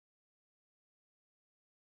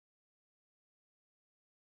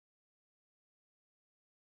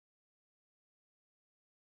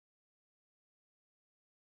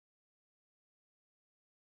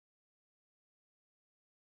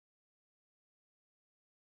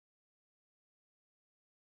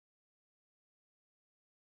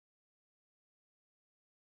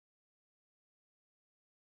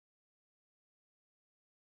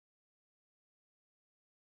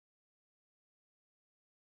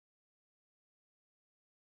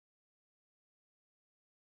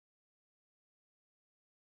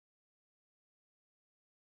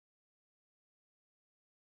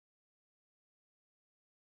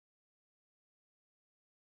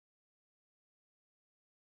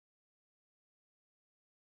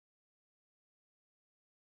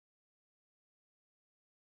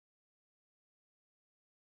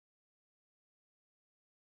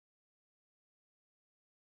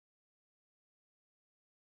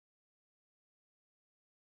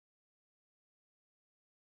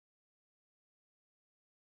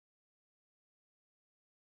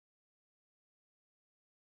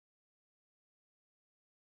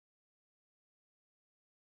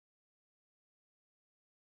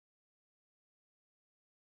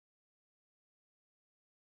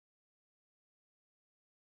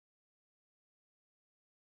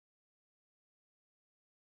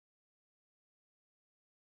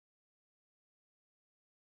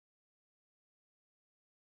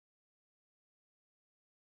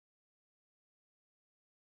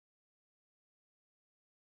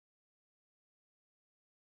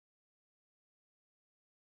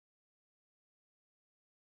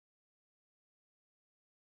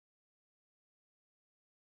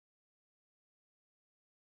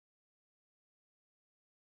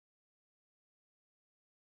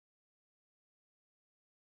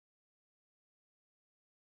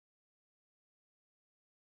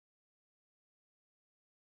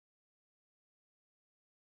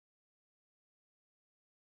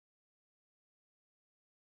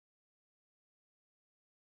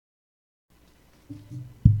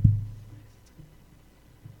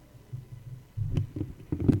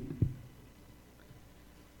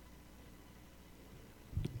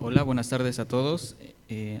Hola, buenas tardes a todos.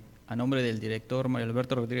 A nombre del director Mario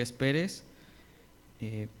Alberto Rodríguez Pérez,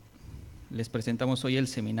 les presentamos hoy el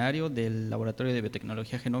seminario del Laboratorio de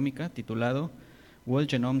Biotecnología Genómica titulado Whole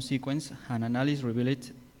Genome Sequence and Analysis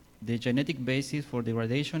Revealed the Genetic Basis for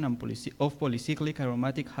Degradation of Polycyclic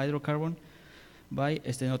Aromatic Hydrocarbon by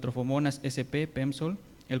Stenotrophomonas sp. Pemsol,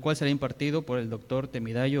 el cual será impartido por el doctor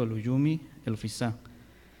Temidayo Oluyomi Elufisan.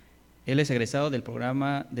 Él es egresado del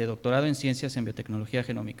Programa de Doctorado en Ciencias en Biotecnología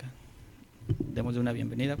Genómica. Démosle una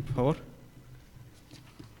bienvenida, por favor.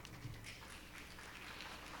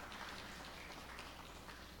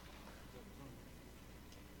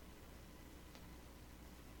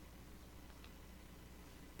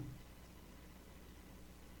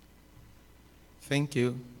 Thank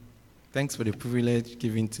you. Thanks for the privilege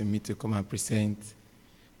given to me to come and present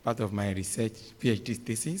part of my research PhD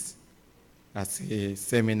thesis as a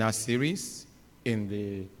seminar series in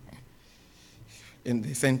the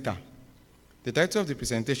center. The title of the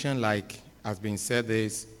presentation, like has been said,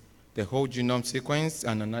 is The Whole Genome Sequence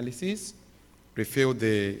and Analysis Reveal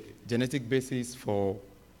the Genetic Basis for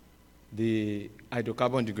the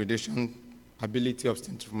Hydrocarbon Degradation Ability of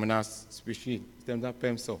Stenotrophomonas species,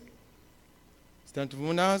 Pemsol.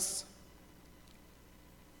 Stenotrophomonas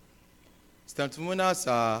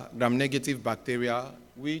are gram-negative bacteria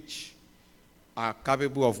which are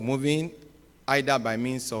capable of moving either by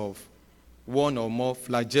means of one or more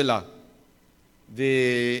flagella.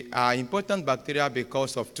 They are important bacteria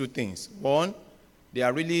because of two things. One, they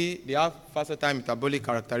have versatile metabolic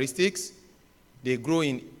characteristics. They grow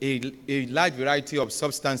in a large variety of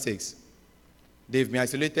substances. They've been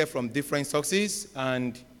isolated from different sources,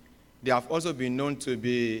 and they have also been known to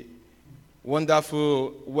be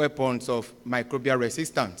wonderful weapons of microbial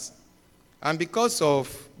resistance. And because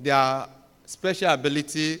of their special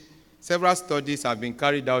ability, several studies have been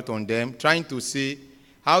carried out on them, trying to see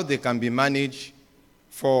how they can be managed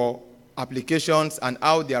for applications and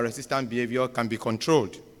how their resistant behavior can be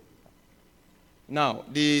controlled. Now,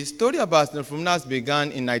 the story about Stenotrophomonas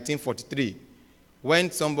began in 1943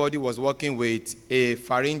 when somebody was working with a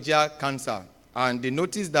pharyngeal cancer, and they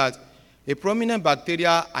noticed that a prominent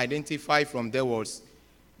bacteria identified from there was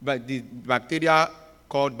the bacteria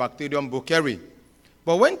called Bacterium buerkeri.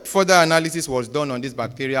 But when further analysis was done on this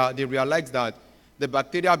bacteria, they realized that the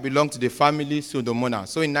bacteria belonged to the family Pseudomonas.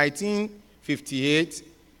 So in 1958,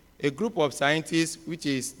 a group of scientists, which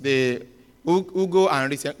is the Hugo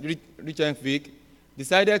and Richenvik,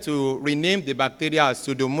 decided to rename the bacteria as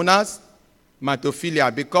Pseudomonas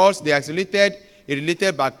matophilia because they isolated a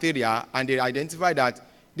related bacteria and they identified that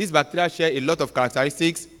these bacteria share a lot of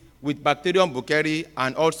characteristics with Bacterium buerkeri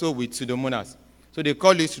and also with Pseudomonas. So they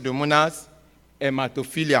call it Pseudomonas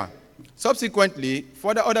hematophilia. Subsequently,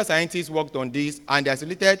 other scientists worked on this and they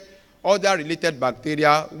isolated other related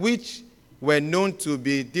bacteria which were known to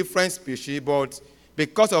be different species, but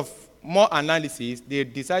because of more analysis, they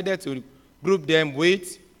decided to group them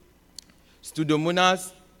with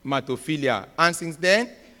Pseudomonas matophilia. And since then,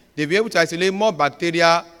 they've been able to isolate more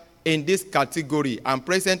bacteria in this category. And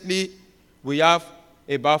presently, we have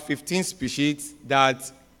about 15 species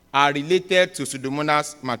that are related to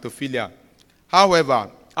Pseudomonas matophilia. However,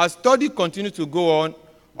 as studies continue to go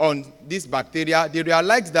on this bacteria, they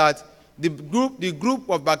realized that the group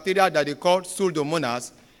of bacteria that they called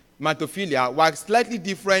Pseudomonas matophilia were slightly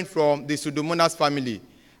different from the Pseudomonas family.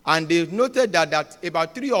 And they noted that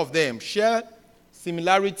about 3 of them share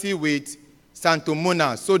similarity with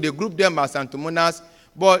Xanthomonas. So they grouped them as Xanthomonas,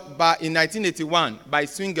 but in 1981 by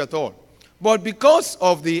Swing et al. But because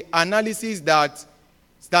of the analysis that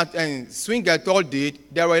Swing et al. Did,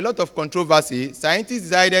 there were a lot of controversy. Scientists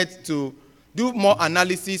decided to do more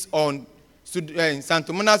analysis on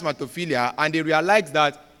Xanthomonas matophilia, and they realized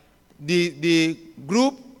that the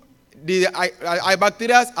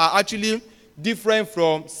bacteria are actually different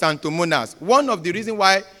from Xanthomonas. One of the reasons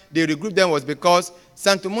why they regrouped them was because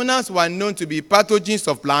Xanthomonas were known to be pathogens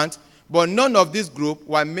of plants, but none of this group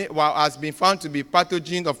has been found to be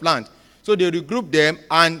pathogens of plants. So they regrouped them,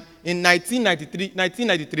 and in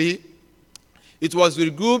 1993, it was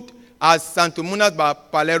regrouped as Xanthomonas by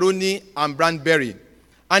Paleroni and Brandberry.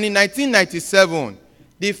 And in 1997,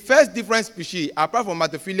 the first different species, apart from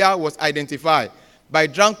matophilia, was identified by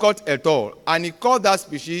Drancourt et al. And he called that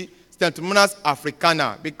species Stenotrophomonas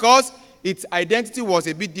africana because its identity was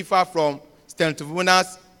a bit different from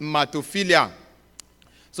Stenotrophomonas matophilia.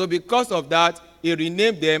 So because of that, he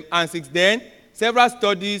renamed them, and since then, several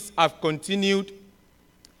studies have continued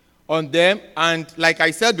on them. And like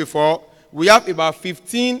I said before, we have about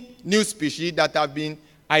 15 new species that have been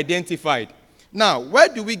identified. Now, where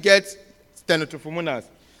do we get Stenotrophomonas?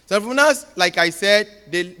 Stenotrophomonas, like I said,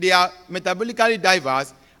 they are metabolically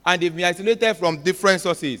diverse and they've been isolated from different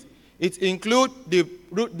sources. It includes the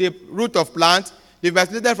root of plants, they've been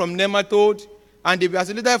isolated from nematodes, and they've been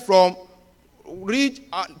isolated from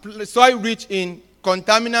soil rich in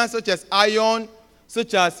contaminants such as iron,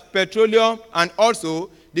 such as petroleum, and also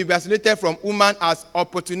they've been isolated from human as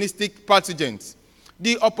opportunistic pathogens.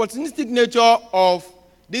 The opportunistic nature of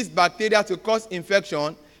these bacteria to cause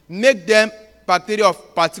infection make them bacteria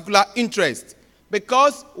of particular interest,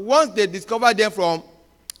 because once they discover them from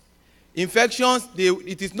infections,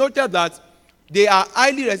 it is noted that they are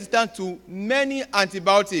highly resistant to many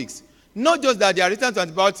antibiotics. Not just that they are resistant to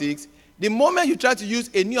antibiotics, the moment you try to use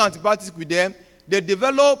a new antibiotic with them, they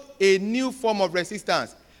develop a new form of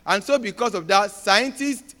resistance. And so because of that,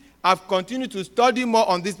 scientists have continued to study more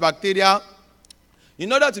on this bacteria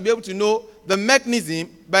in order to be able to know the mechanism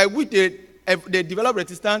by which they develop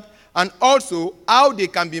resistance, and also how they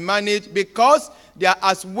can be managed, because they are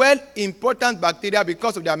as well important bacteria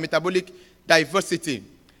because of their metabolic diversity.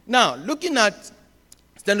 Now, looking at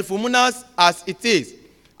Stenotrophomonas as it is,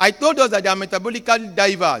 I told us that they are metabolically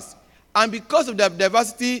diverse, and because of their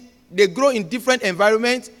diversity, they grow in different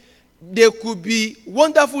environments. They could be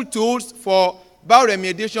wonderful tools for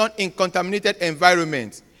bioremediation in contaminated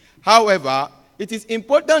environments. However, it is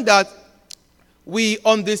important that we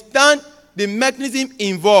understand the mechanism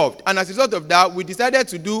involved, and as a result of that, we decided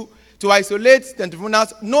to isolate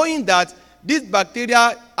Stenotrophomonas, knowing that these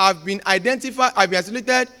bacteria have been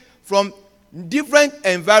isolated from different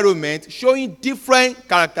environments, showing different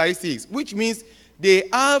characteristics, which means they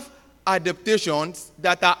have adaptations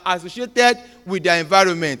that are associated with their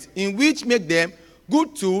environment, in which make them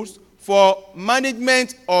good tools for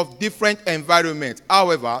management of different environments.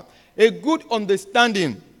 However, a good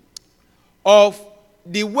understanding of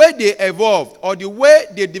the way they evolved or the way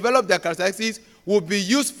they developed their characteristics will be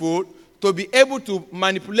useful to be able to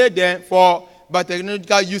manipulate them for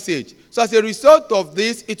biotechnological usage. So as a result of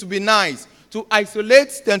this, it would be nice to isolate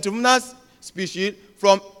Stenotrophomonas species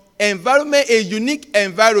from environment, a unique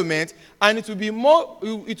environment, and it will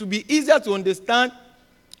be easier to understand,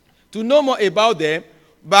 to know more about them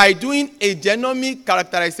by doing a genomic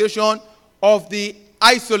characterization of the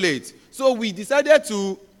isolate. So we decided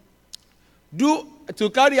to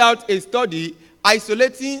carry out a study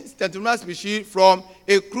isolating Stenotrophomonas species from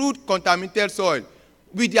a crude contaminated soil,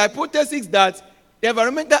 with the hypothesis that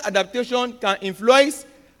environmental adaptation can influence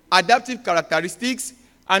adaptive characteristics,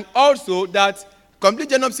 and also that complete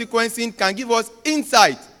genome sequencing can give us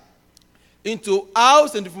insight into how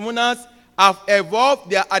Stenotrophomonas have evolved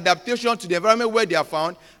their adaptation to the environment where they are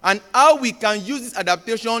found, and how we can use this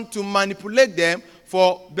adaptation to manipulate them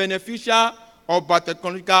for beneficial or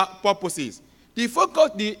biotechnological purposes.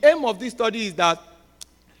 The aim of this study is that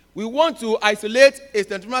we want to isolate a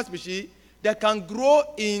Stenotrophomonas species that can grow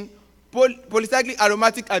in polycyclic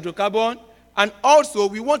aromatic hydrocarbon, and also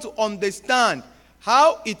we want to understand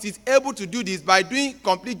how it is able to do this by doing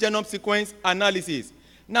complete genome sequence analysis.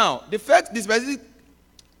 Now, the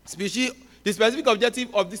specific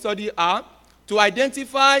objective of this study are to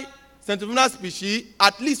identify Stenotrophomonas species,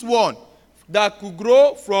 at least one, that could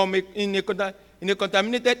grow in a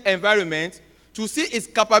contaminated environment, to see its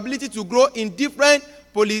capability to grow in different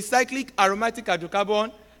polycyclic aromatic hydrocarbon,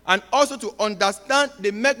 and also to understand the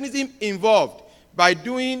mechanism involved by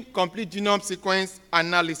doing complete genome sequence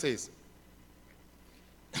analysis.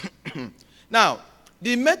 Now,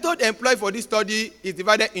 the method employed for this study is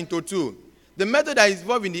divided into two. The method that is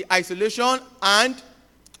involved in the isolation and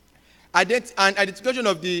identification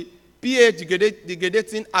of the pH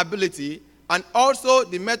degrading ability, and also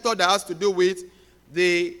the method that has to do with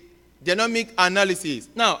the genomic analysis.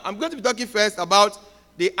 Now, I'm going to be talking first about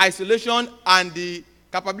the isolation and the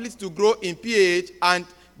capability to grow in pH, and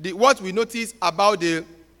what we notice about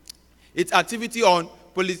its activity on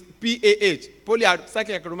PAH,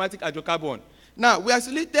 polycyclic aromatic hydrocarbon. Now, we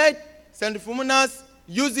isolated Stenotrophomonas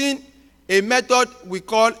using a method we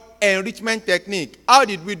call enrichment technique. How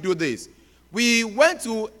did we do this? We went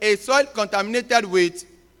to a soil contaminated with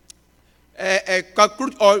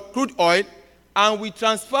crude oil, and we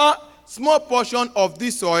transfer small portion of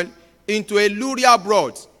this soil into a luria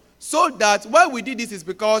broth. So that why we did this is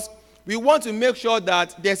because we want to make sure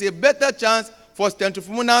that there's a better chance for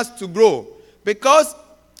Stenotrophomonas to grow. Because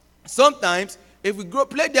sometimes if we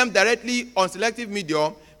place them directly on selective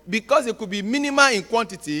medium, because it could be minimal in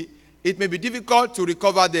quantity, it may be difficult to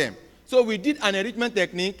recover them. So we did an enrichment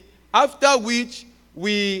technique, after which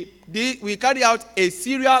we carry out a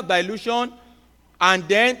serial dilution and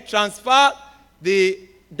then transfer the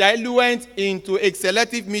diluent into a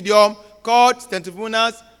selective medium called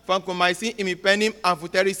Stenotrophomonas, vancomycin, imipenem, and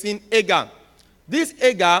fluticin agar. This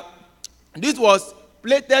agar, this was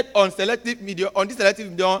plated on this selective medium,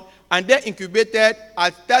 and then incubated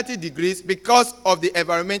at 30 degrees because of the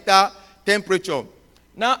environmental temperature.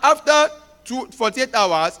 Now, after 48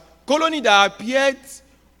 hours, colonies that appeared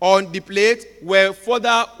on the plate were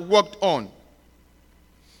further worked on.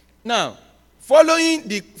 Now, following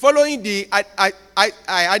the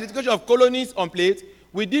identification of colonies on plate,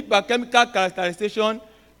 we did biochemical characterization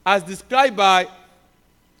as described by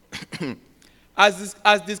as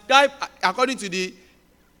described according to the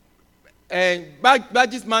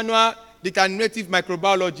Badges Manual Determinative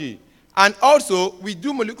Microbiology. And also, we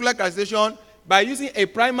do molecular characterization by using a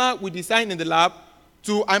primer we designed in the lab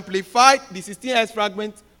to amplify the 16S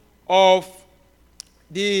fragment of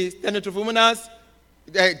the Stenotrophomonas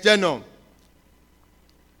genome.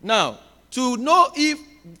 Now, to know if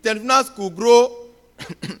Stenotrophomonas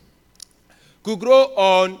could grow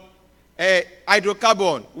on a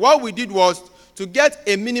hydrocarbon, what we did was to get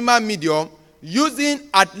a minimal medium using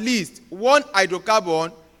at least one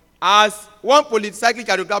hydrocarbon as one polycyclic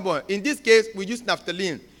hydrocarbon. In this case, we use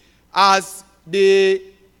naphthalene as the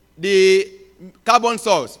carbon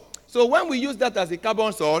source. So when we use that as a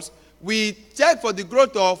carbon source, we check for the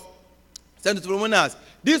growth of Stenotrophomonas.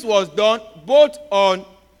 This was done both on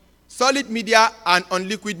solid media and on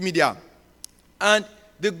liquid media. And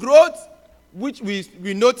the growth which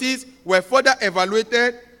we noticed were further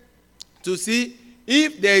evaluated to see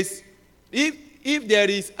if there is a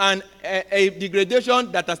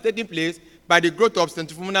degradation that has taken place by the growth of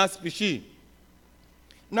Stenotrophomonas species.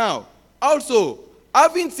 Now, also,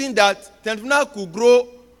 having seen that Stenotrophomonas could grow,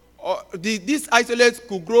 these isolates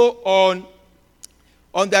could grow on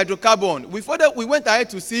the hydrocarbon, we went ahead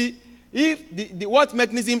to see if what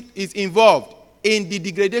mechanism is involved in the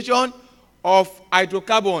degradation of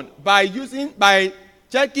hydrocarbon by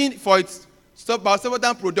checking for its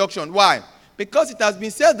biosurfactant production. Why? Because it has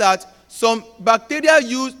been said that some bacteria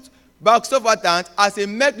used biosurfactant as a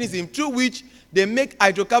mechanism through which they make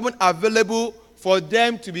hydrocarbon available for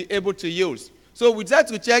them to be able to use. So we decided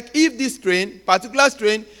to check if this particular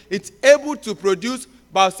strain, is able to produce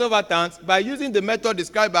biosurfactants by using the method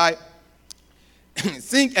described by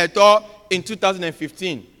Singh et al. In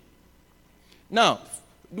 2015. Now,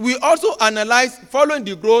 we also analyzed, following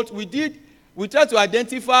the growth, we tried to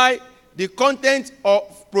identify the content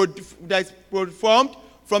that is formed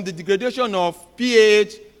from the degradation of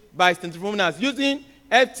PAH by Stenotrophomonas using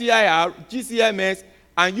FTIR, GCMS,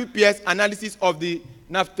 and UPS analysis of the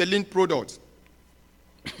naphthalene product.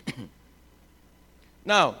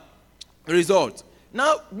 Now, results.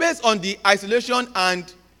 Now, based on the isolation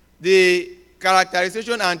and the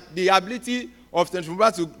characterization and the ability of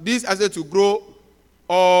this isolate to grow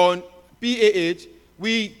on PAH,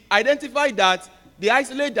 we identified that the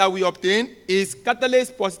isolate that we obtained is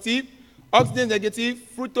catalase positive, oxidase negative,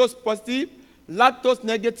 fructose positive, lactose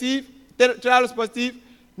negative, trialose positive,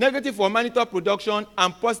 negative for mannitol production,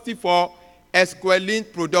 and positive for esqualene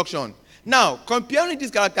production. Now, comparing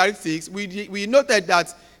these characteristics, we noted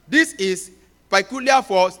that this is peculiar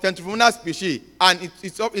for Stenotrophomonas species, and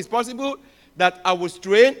it's possible that our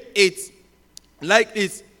strain is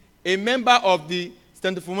a member of the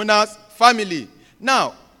Stenotrophomonas family.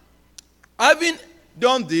 Now, having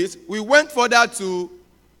done this, we went further to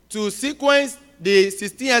sequence the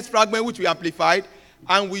 16S fragment which we amplified,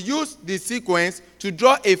 and we used the sequence to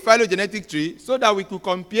draw a phylogenetic tree so that we could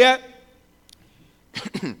compare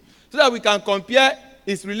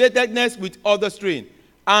its relatedness with other strains.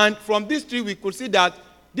 And from this tree, we could see that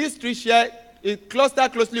this tree cluster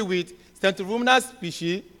closely with Stenotrophomonas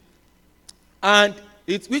species, and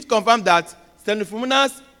which confirmed that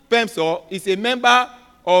Stenotrophomonas Pemsol is a member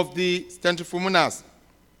of the Stenotrophomonas.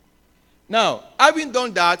 Now, having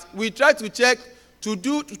done that, we tried to check to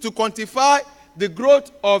quantify the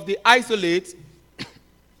growth of the isolate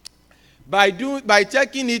by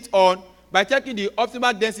checking the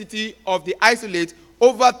optimal density of the isolate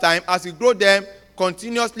over time as we grow them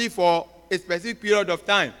continuously for a specific period of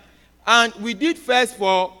time. And we did first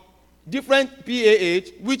for different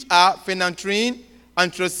PAH, which are phenanthrene,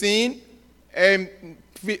 anthracene,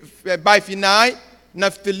 biphenyl,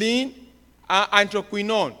 naphthalene,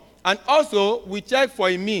 anthraquinone. And also, we checked for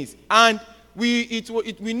amines. And we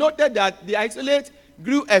noted that the isolate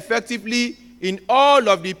grew effectively in all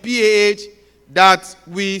of the PAH that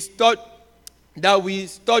we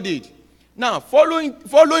studied. Now, following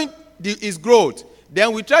its growth,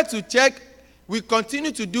 then we tried to check, we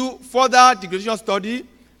continue to do further degradation study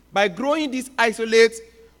by growing these isolates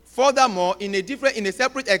furthermore in a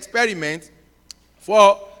separate experiment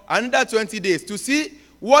for another 20 days to see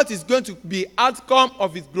what is going to be outcome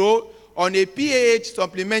of its growth on a pH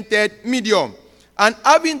supplemented medium. And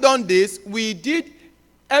having done this, we did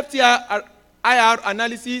FTIR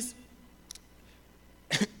analysis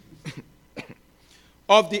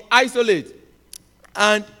of the isolate,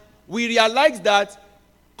 and we realized that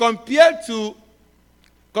compared to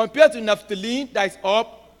naphthalene that is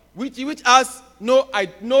up, which has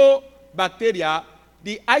no bacteria,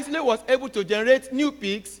 the isolate was able to generate new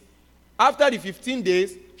peaks after the 15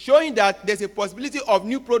 days, showing that there's a possibility of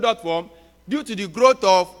new product form due to the growth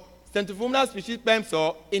of Stenotrophomonas species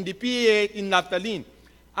Pemsol in the pH in naphthalene.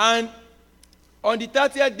 And on the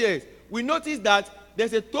 30th days, we noticed that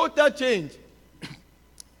there's a total change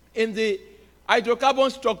in the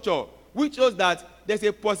hydrocarbon structure, which shows that there's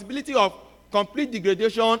a possibility of complete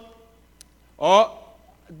degradation or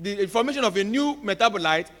the formation of a new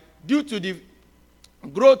metabolite due to the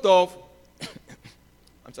growth of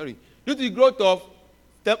due to the growth of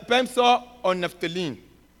Pemsol on naphthalene.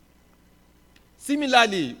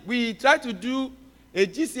 Similarly, we try to do a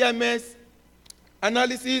GCMS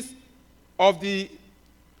analysis of the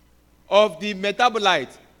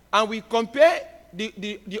metabolite, and we compare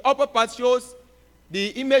the upper part shows the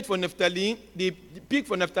image for naphthalene, the peak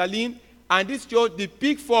for naphthalene, and this shows the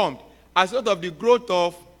peak formed as a result of the growth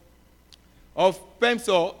of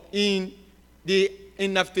Pemsol in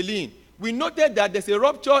naphthalene. We noted that there's a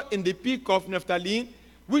rupture in the peak of naphthalene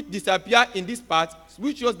which disappeared in this part,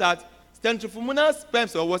 which shows that Stenotrophomonas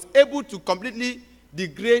Pemsol was able to completely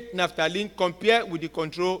degrade naphthalene compared with the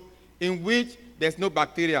control in which there's no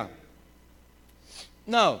bacteria.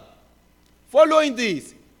 Now, following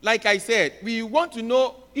this, like I said, we want to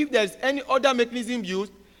know if there's any other mechanism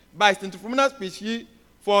used by Stenotrophomonas species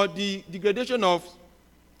for the degradation of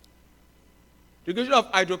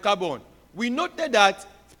hydrocarbon. We noted that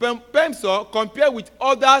Pemsol, compared with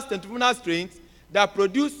other Stenotrophomonas strains that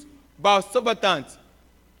produce biosurfactants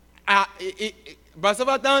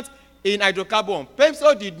in hydrocarbon,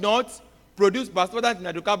 Pemsol did not produce biosurfactants in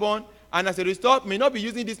hydrocarbon, and as a result may not be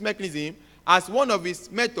using this mechanism as one of its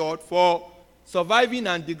methods for surviving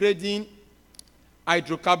and degrading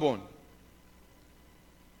hydrocarbon.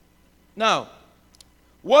 Now,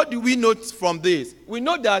 what do we note from this? We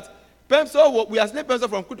know that Pemsol, we isolate Pemsol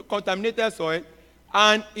from contaminated soil,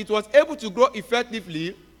 and it was able to grow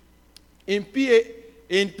effectively in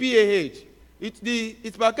PAH.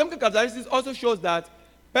 Its biochemical characteristics also shows that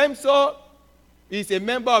Pemsol is a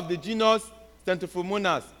member of the genus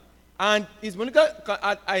Stenotrophomonas, and its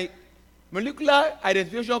molecular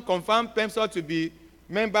identification confirmed Pemsol to be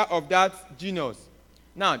member of that genus.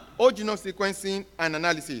 Now, whole genome sequencing and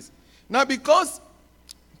analysis. Now, because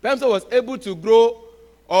Pemsol was able to grow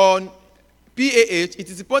on PAH, it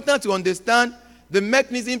is important to understand the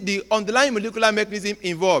mechanism, the underlying molecular mechanism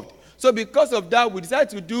involved. So because of that, we decided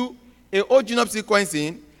to do a whole genome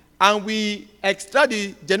sequencing, and we extract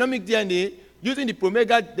the genomic DNA using the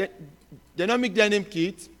Promega genomic DNA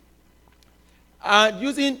kit and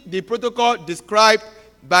using the protocol described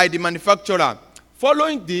by the manufacturer.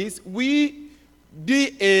 Following this, we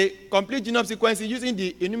did a complete genome sequencing using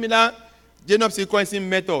the Illumina genome sequencing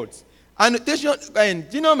methods. Annotation and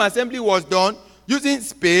genome assembly was done using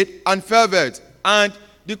spade and velvet, and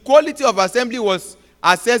the quality of assembly was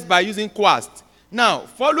assessed by using Quast. Now,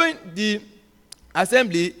 following the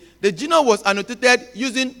assembly, the genome was annotated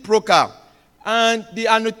using Procar, and the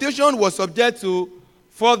annotation was subject to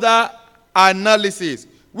further analysis,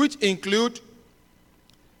 which include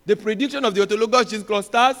the prediction of the autologous gene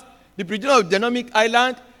clusters, the prediction of genomic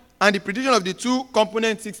island, and the prediction of the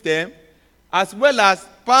two-component system, as well as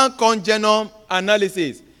pan-con genome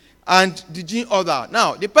analysis and the gene order.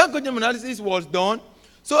 Now, the pan-con genome analysis was done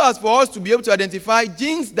so as for us to be able to identify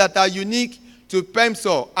genes that are unique to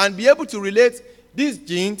Pemsol and be able to relate these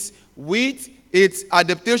genes with its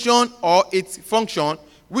adaptation or its function,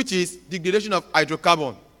 which is degradation of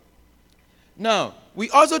hydrocarbon. Now, we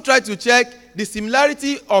also try to check the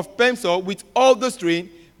similarity of Pemsol with all the strains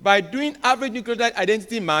by doing average nucleotide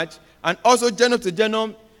identity match and also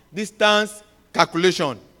genome-to-genome distance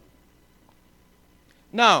calculation.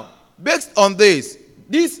 Now, based on this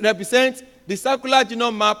represents the circular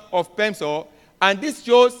genome map of Pemsol, and this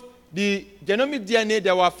shows the genomic DNA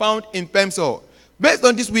that were found in Pemsol. Based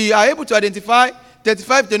on this, we are able to identify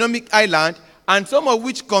 35 genomic islands, and some of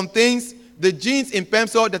which contains the genes in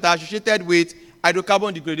Pemsol that are associated with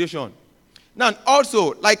hydrocarbon degradation. Now,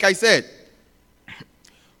 also, like I said,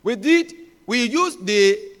 we used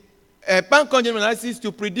the pan-con genome analysis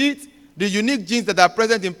to predict the unique genes that are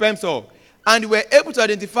present in Pemsol, and we were able to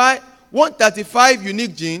identify 135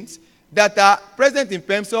 unique genes that are present in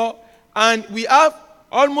Pemsol, and we have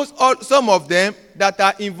almost some of them that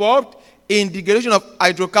are involved in degradation of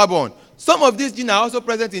hydrocarbon. Some of these genes are also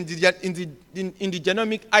present in the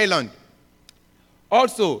genomic island.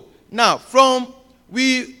 Also, now,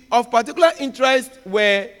 of particular interest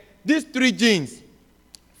were these 3 genes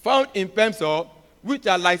found in Pemsol, which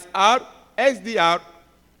are lyse R, XDR,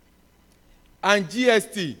 and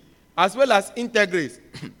GST, as well as integrase.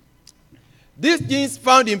 These genes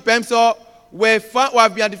found in Pemsol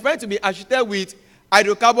have been identified to be associated with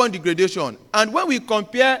hydrocarbon degradation. And when we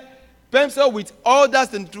compare Pemsol with other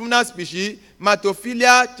Stenotrophomonas species,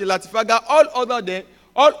 Matophilia, Cheilatifaga,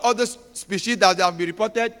 all other species that have been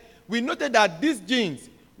reported, we noted that these genes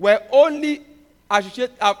were only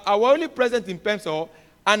present in Pemsol,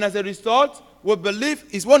 and as a result, we believe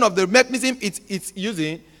is one of the mechanisms it's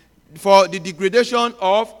using for the degradation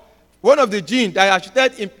of one of the genes that are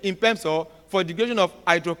associated in Pemsol for degradation of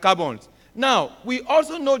hydrocarbons. Now, we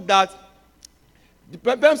also know that the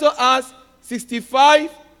Pemsol has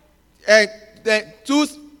 65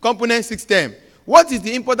 two-component system. What is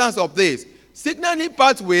the importance of this? Signaling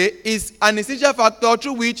pathway is an essential factor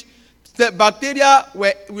through which the bacteria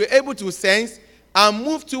were able to sense and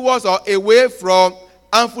move towards or away from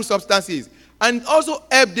harmful substances, and also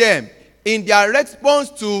help them in their ability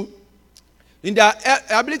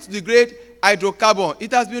to degrade hydrocarbon.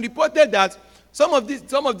 It has been reported that some of the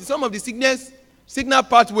signal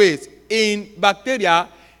pathways in bacteria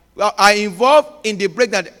are involved in the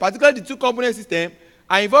breakdown, particularly the two-component system,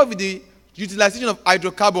 are involved with the utilization of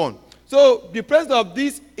hydrocarbon. So the presence of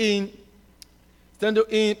this in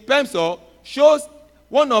Pemsol shows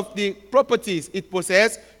one of the properties it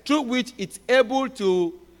possesses through which it's able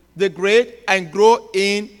to degrade and grow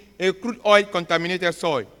in a crude oil contaminated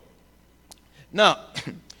soil. Now,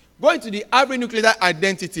 going to the average nucleotide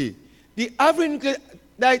identity. The average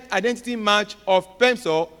nucleotide identity match of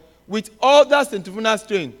Pemsol with other Stenotrophomonas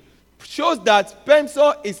strains shows that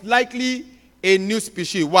Pemsol is likely a new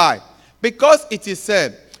species. Why? Because it is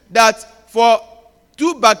said that for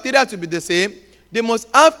 2 bacteria to be the same, they must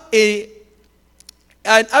have an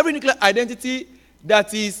average nuclear identity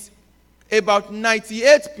that is about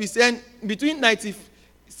 98%, between 95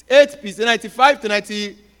 to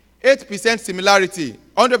 98% similarity,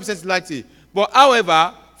 100% similarity. But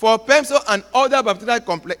however, for Pemsol and other bacteria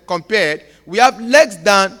compared, we have less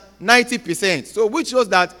than 90%. So which shows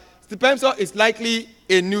that the Pemsol is likely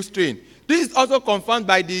a new strain. This is also confirmed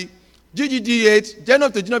by the GGDH,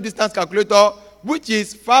 genome to genome distance calculator, which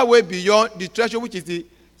is far way beyond the threshold, which is the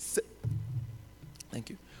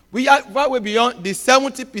we are far way beyond the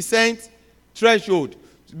 70% threshold,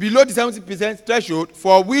 below the 70% threshold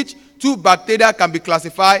for which 2 bacteria can be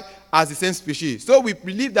classified as the same species. So we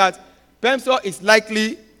believe that Pemsol is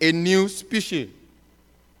likely a new species.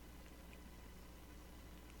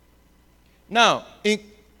 Now,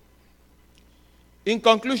 in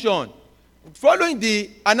conclusion, following the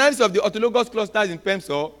analysis of the autologous clusters in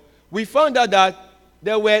Pemsol, we found out that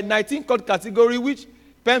there were 19 core categories which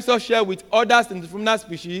Pemsol shared with other Stenotrophomonas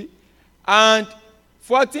species, and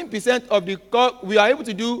 14% of the core, we are able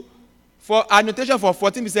to do for annotation for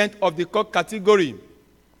 14% of the core category.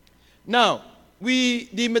 Now,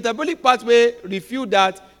 the metabolic pathway revealed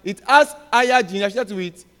that it has higher gene associated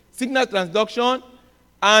with signal transduction,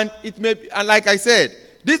 and it may, and like I said,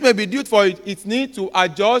 this may be due for its need to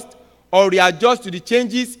adjust or readjust to the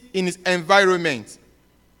changes in its environment.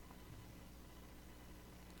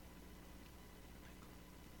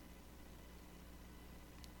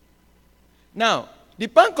 Now, the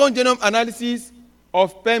pan-con genome analysis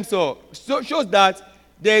of Pemsol shows that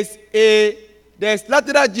there's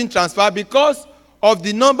lateral gene transfer because of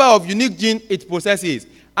the number of unique genes it possesses.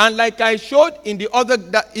 And like I showed in the other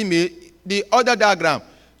image, the other diagram,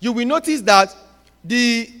 you will notice that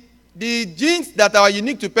the genes that are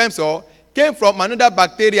unique to Pemsol came from another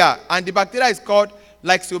bacteria, and the bacteria is called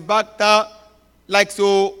Lysobacter,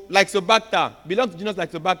 belongs to genus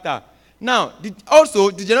Lysobacter. Now,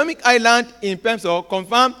 also, the genomic island in Pemsol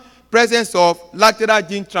confirmed presence of lateral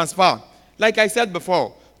gene transfer. Like I said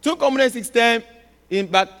before, 2-component system in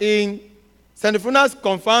Stenotrophomonas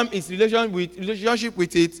confirm its relationship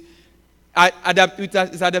with its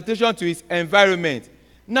adaptation to its environment.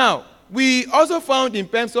 Now, we also found in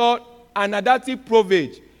Pemsol an adaptive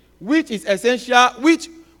provage, which is essential, which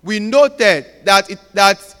we noted that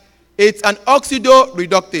it's an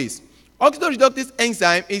oxidoreductase. Oxidoreductase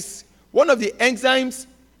enzyme is one of the enzymes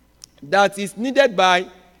that is needed by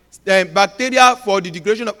bacteria for the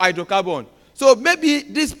degradation of hydrocarbon. So maybe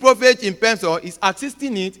this provage in Pemsol is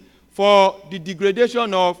assisting it for the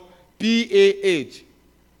degradation of PAH.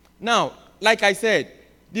 Now, like I said,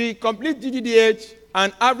 the complete GGDH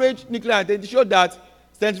and average nuclear identity show that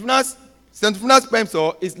Stenotrophomonas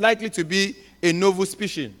Pemsol is likely to be a novel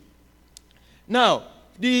species. Now,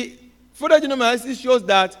 the further genome analysis shows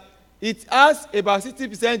that it has about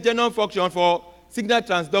 60% genome function for signal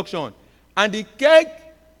transduction, and the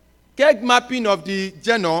KEGG mapping of the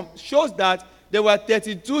genome shows that there were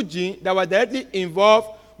 32 genes that were directly involved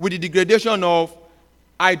with the degradation of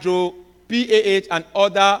hydro-PAH and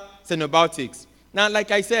other xenobiotics. Now,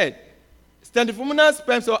 like I said, Stenotrophomonas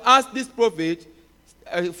Pemsol has this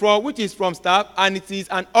profile which is from staph, and it is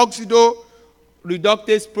an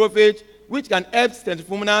oxido-reductase profile which can help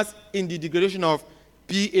Stenotrophomonas in the degradation of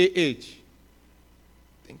PAH.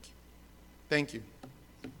 Thank you. Thank you.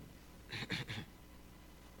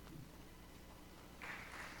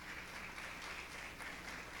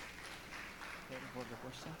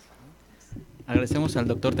 Agradecemos al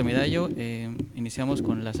doctor Temidayo. Iniciamos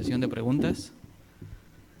con la sesión de preguntas.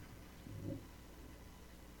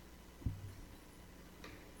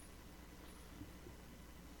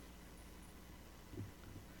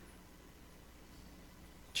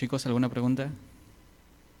 Chicos, ¿alguna pregunta?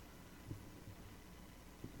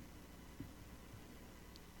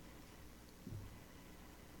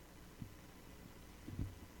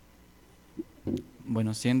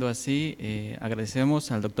 Bueno, siendo así,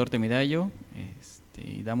 agradecemos al doctor Temidayo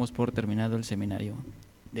y damos por terminado el seminario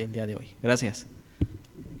del día de hoy. Gracias.